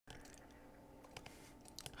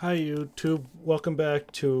Hi YouTube, welcome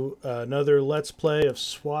back to another Let's Play of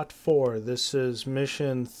SWAT 4. This is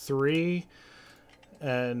Mission 3,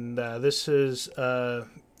 and this is a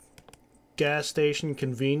gas station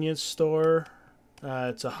convenience store.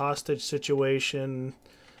 It's a hostage situation.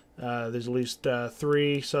 There's at least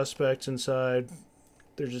 3 suspects inside.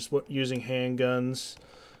 They're just using handguns,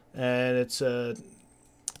 and it's a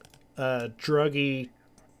druggy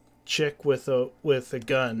chick with a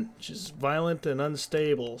gun. She's violent and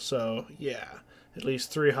unstable, so yeah, at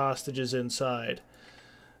least 3 hostages inside,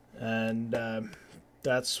 and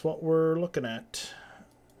that's what we're looking at.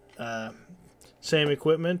 Same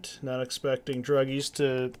equipment, not expecting druggies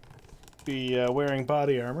to be wearing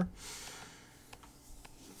body armor.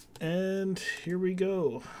 And here we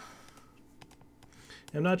go.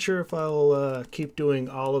 I'm not sure if I'll keep doing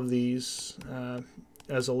all of these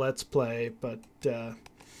as a Let's Play, but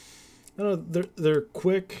I don't know, they're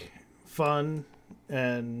quick, fun,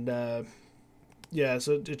 and yeah,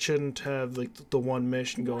 so it shouldn't have like the one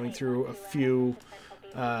mission going through a few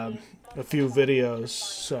videos.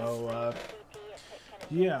 So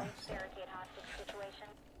yeah.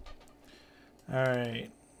 All right.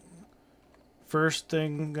 First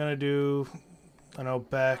thing I'm gonna do, I know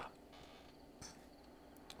back.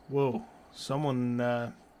 Whoa!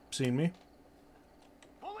 Someone seen me.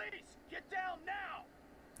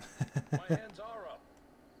 My hands are up.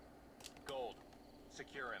 Gold.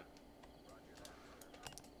 Secure him.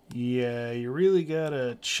 Yeah, you really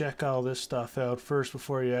gotta check all this stuff out first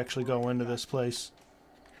before you actually go into this place.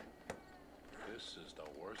 This is the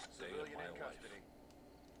worst day of my life.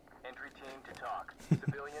 Entry team to talk.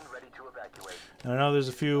 Civilian ready to evacuate. And I know there's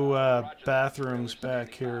a few bathrooms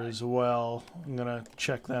back here as well. I'm gonna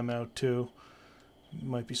check them out too.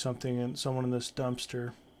 Might be someone in this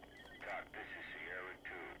dumpster.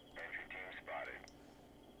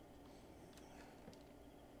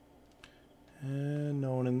 And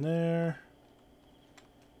no one in there.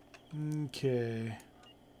 Okay.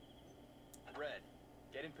 Red,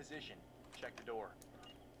 get in position. Check the door.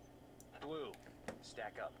 Blue,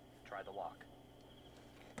 stack up. Try the lock.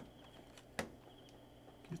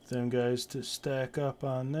 Get them guys to stack up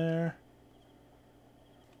on there.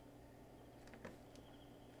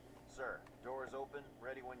 Sir, door is open.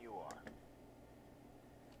 Ready when you are.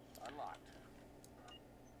 Unlocked.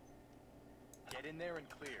 Get in there and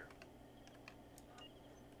clear.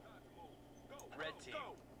 Red team,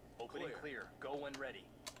 open and clear. Go when ready.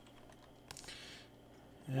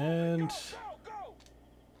 And Go!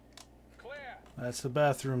 Clear. that's the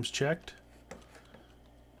bathrooms checked.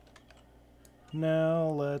 Now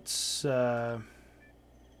let's put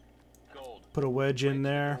a wedge in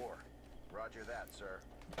there, Roger that, sir.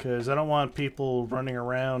 because I don't want people running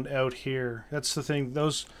around out here. That's the thing.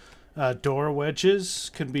 Those door wedges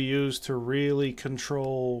can be used to really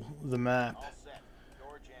control the map. All set.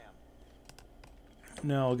 Door jam.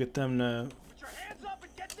 Now I'll get them to Put your hands up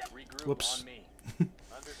and get them. Regroup Whoops. on me.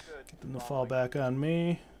 Understood. get them to fall back on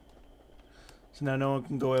me. So now no one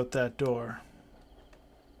can go out that door.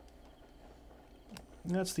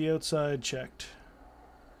 And that's the outside checked.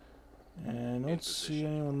 And I don't see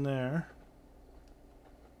anyone there.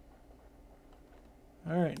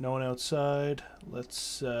 Alright, no one outside.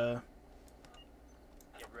 Let's Get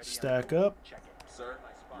ready stack on the up. Check it. Sir,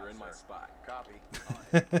 you're in my spot. Copy.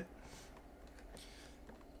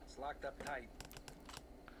 It's locked up tight.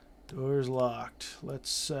 Door's locked.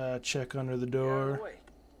 Let's check under the Get out of door. the way.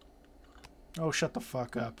 Oh, shut the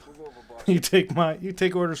fuck up. Move over, boss. You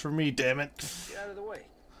take orders from me, damn it. Get out of the way.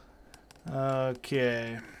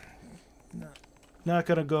 Okay. Not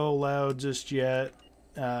gonna go loud just yet.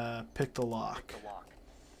 Pick the lock. Pick the lock.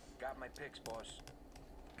 Got my picks, boss.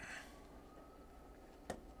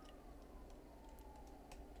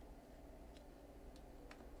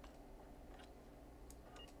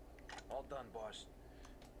 All done, boss.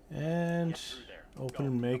 And Get through there. open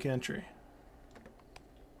Go. and make entry.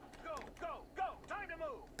 Go! Time to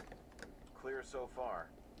move! Clear so far.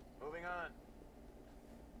 Moving on.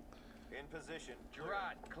 In position.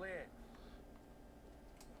 Gerard, clear.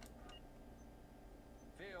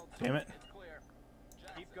 Field. Damn it. It's clear.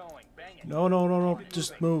 Keep going. Bang it. No.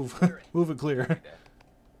 Just move. Move it clear.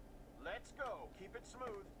 Let's go. Keep it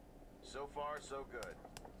smooth. So far, so good.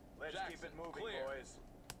 Let's Jackson, keep it moving, clear. boys.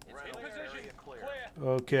 It's Reynolds in position. area clear.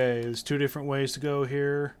 Okay, there's 2 different ways to go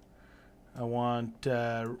here. I want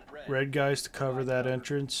red guys to cover that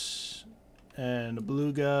entrance, and the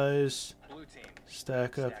blue guys Blue team.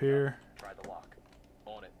 stack up here. Try the lock.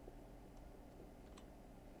 On it.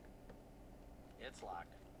 It's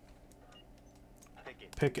locked. Pick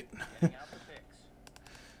it. Pick it. Getting out the picks.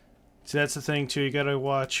 See, that's the thing too. You gotta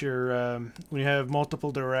watch your when you have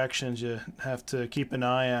multiple directions. You have to keep an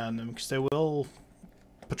eye on them because they will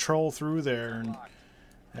patrol through there, and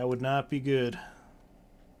that would not be good.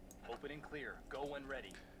 Open and clear. Go when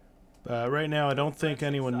ready. Right now, I don't think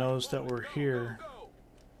anyone knows that we're here.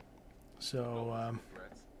 So,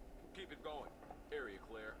 Keep it going. Area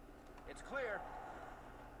clear. It's clear.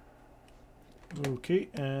 okay,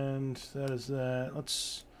 and that is that.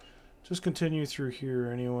 Let's just continue through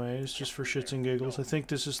here anyways, just for shits and giggles. I think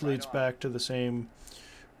this just leads back to the same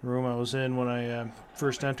room I was in when I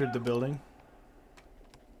first entered the building.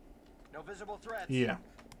 No visible threats. Yeah.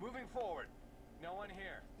 Moving forward. No one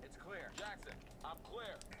here. It's clear. Jackson, I'm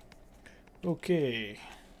clear. Okay.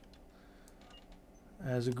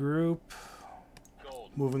 As a group, Gold.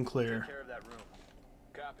 moving Take clear. care of that room.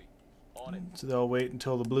 Copy. On it. So they'll wait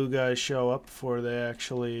until the blue guys show up before they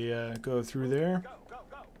actually go through there. Go, go,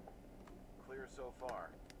 go. Clear so far.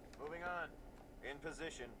 Moving on. In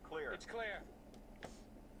position. Clear. It's clear.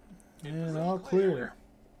 And all clear.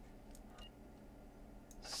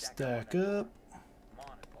 Stack up. Come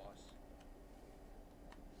on, boss.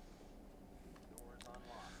 Doors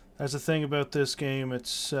unlocked. That's the thing about this game.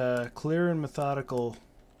 It's clear and methodical.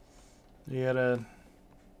 You gotta,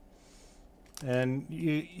 and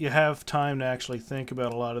you have time to actually think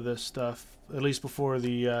about a lot of this stuff, at least before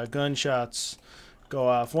the gunshots go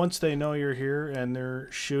off. Once they know you're here and they're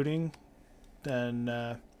shooting, then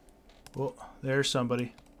well, there's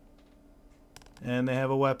somebody, and they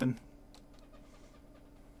have a weapon.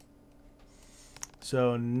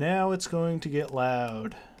 So now it's going to get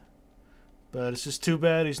loud. But it's just too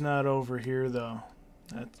bad he's not over here, though.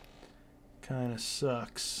 That kind of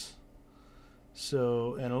sucks.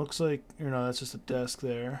 So, and it looks like, you know, that's just a desk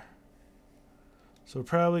there. So we're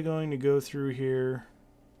probably going to go through here,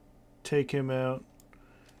 take him out,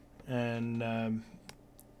 and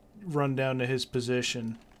run down to his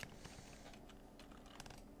position.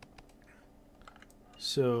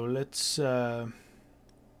 So let's Get her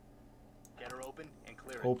open and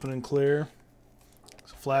clear it. open and clear.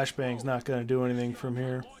 So flashbang's not going to do anything from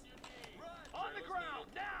here. On the ground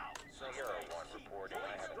now.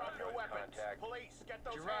 Drop your weapons. Police, get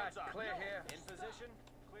those hands up. Clear here. In position.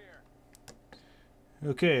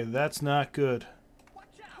 Clear. Okay, that's not good. Watch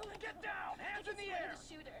out. Get down. Hands in the air.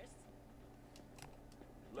 Shooters.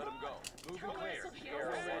 Let him go. Moving clear.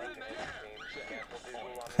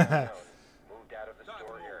 Moved out of the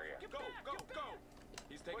store area. Go, go, go.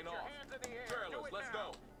 He's taking Put your off. hands in the air. Trailers, Do it let's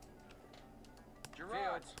now. go.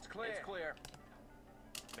 Gerard, it's clear. It's clear.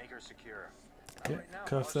 Make her secure. Okay, Right now,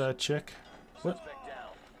 cuff boss. that chick. What? Suspect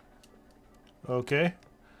down. Okay.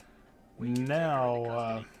 We can take her into Now,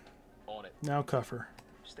 custody. On it. now cuff her.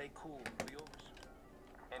 Stay cool. It'll be yours.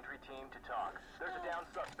 Entry team to talk. There's a down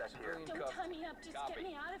suspect here. Don't tie me up. Just Copy. get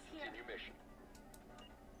me out of here. Continue mission.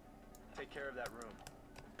 Take care of that room.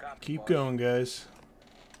 Copy, Keep boss. going, guys.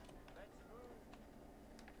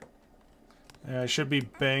 Yeah, I should be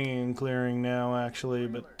banging and clearing now, actually,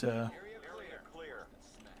 but Area clear.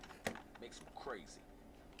 Makes him crazy.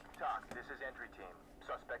 Talk. This is entry team.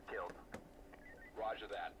 Suspect killed. Roger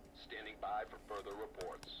that. Standing by for further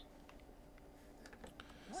reports.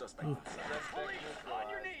 Suspect. Police, on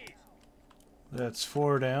your knees. that's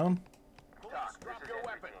 4 down. Police, Talk. drop This is your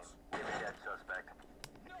entry weapons. team. We have a dead suspect.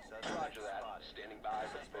 Roger that. Standing by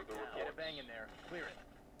for further Get a reports. bang in there. Clear it.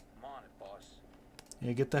 I'm on it, boss.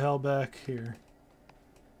 Yeah, get the hell back here.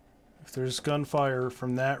 If there's gunfire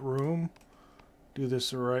from that room, do this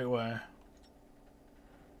the right way.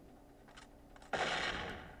 Go.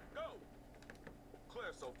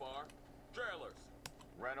 Clear so far. Trailers.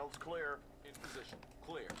 Reynolds clear. In position.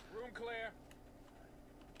 Clear. Room clear.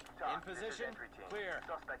 Talk. In This is position. entry team. Clear.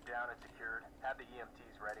 Suspect down and secured. Have the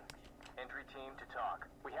EMTs ready. Entry team to talk.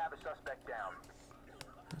 We have a suspect down.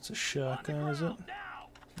 That's a shotgun, is it? Now.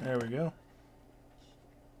 There we go.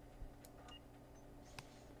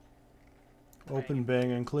 Open,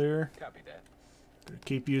 bang, and clear. Copy that.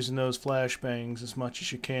 Keep using those flashbangs as much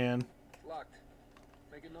as you can. Locked.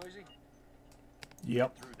 Make it noisy.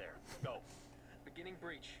 Yep. Through there. Go. Beginning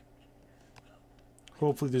breach.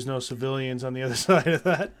 Hopefully there's no civilians on the other side of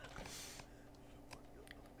that.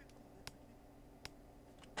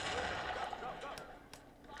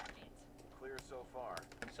 Clear so far.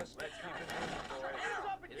 Let's keep it moving,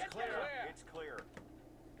 boys. It's clear. It's clear.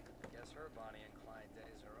 Guess her Bonnie and Clyde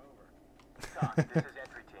days are over. Talk. This is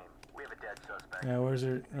entry team. We have a dead suspect. Now, where's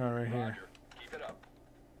it? Oh, right here. Roger. Keep it up.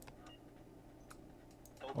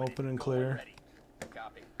 Open and Go clear. when ready.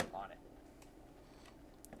 Copy. On it.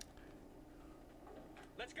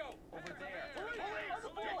 Let's go. Over there. Police!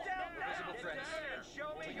 Get down now! Visible threats.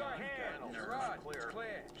 Show me your hands. Gerard, Clear. it's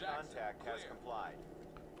clear. Contact has complied.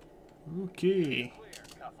 Okay. Clear.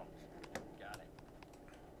 Cuff him. Got it.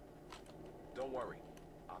 Don't worry.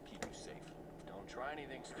 I'll keep you safe. Don't try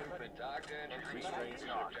anything stupid. Doctor, Entry team to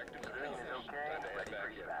talk. Everything is okay. Ready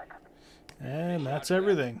for evac. And that's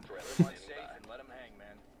everything. Everyone's safe and let him hang,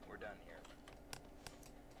 man. We're done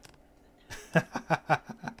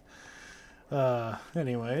here.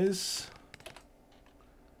 Anyways.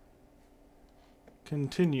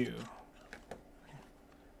 Continue.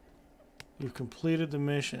 You've completed the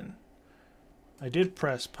mission. I did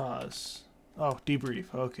press pause. Oh, debrief.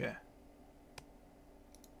 Okay.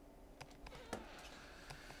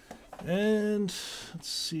 And let's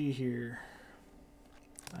see here.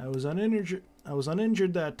 I was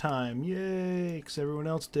uninjured that time. Yay, because everyone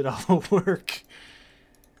else did all the work.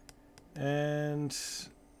 And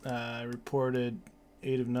I reported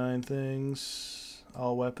 8 of 9 things.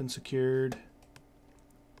 All weapons secured.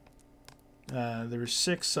 There were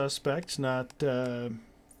 6 suspects, not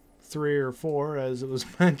 3 or 4 as it was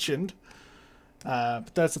mentioned.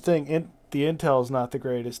 But that's the thing. The intel's not the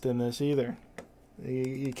greatest in this either.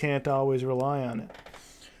 You can't always rely on it.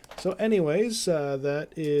 So anyways, that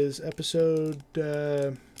is episode,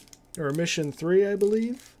 or mission 3, I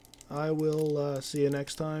believe. I will see you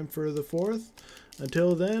next time for the 4th.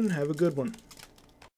 Until then, have a good one.